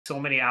so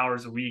many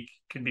hours a week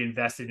can be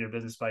invested in your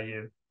business by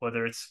you,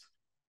 whether it's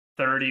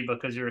 30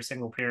 because you're a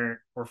single parent,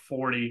 or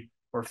 40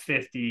 or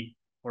 50,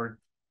 or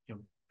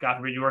God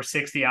forbid you are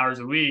 60 hours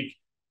a week.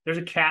 There's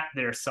a cap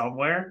there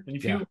somewhere. And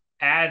if Yeah. you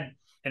add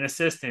an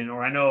assistant,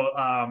 or I know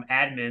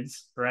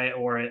admins, right,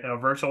 or a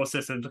virtual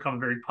assistant become a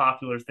very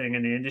popular thing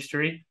in the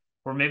industry,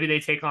 where maybe they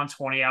take on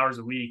 20 hours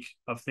a week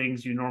of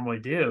things you normally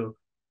do.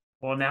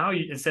 Well, now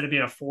instead of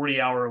being a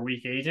 40-hour a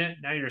week agent,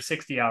 now you're a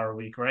 60-hour a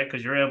week, right?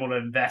 Because you're able to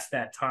invest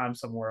that time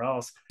somewhere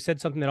else. Said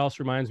something that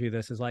also reminds me of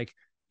this is like,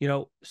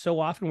 so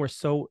often we're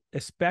so,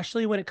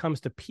 especially when it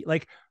comes to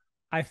like,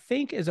 I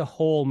think as a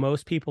whole,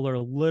 most people are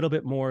a little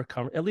bit more,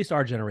 at least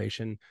our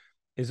generation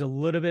is a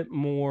little bit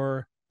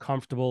more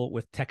comfortable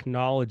with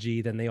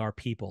technology than they are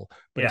people.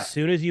 But as Yeah.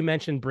 soon as you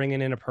mention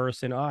bringing in a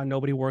person, oh,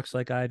 nobody works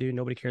like I do,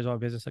 nobody cares about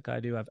business like I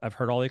do. I've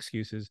heard all the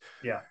excuses.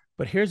 Yeah.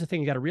 But here's the thing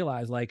you got to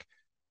realize, like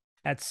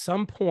at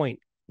some point,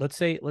 let's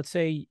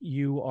say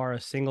you are a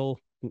single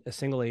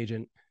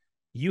agent,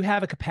 you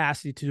have a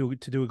capacity to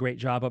do a great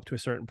job up to a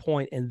certain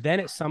point, and then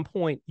at some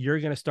point you're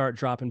going to start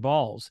dropping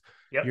balls.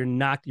 Yep.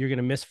 You're going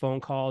to miss phone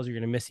calls, you're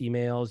going to miss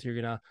emails, you're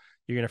going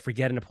to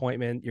forget an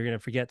appointment, you're going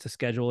to forget to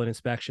schedule an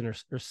inspection,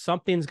 or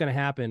something's going to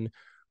happen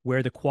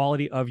where the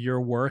quality of your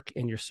work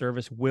and your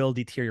service will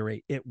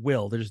deteriorate. It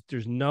will.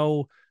 There's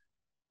no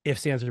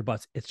ifs, ands, or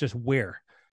buts. It's just where.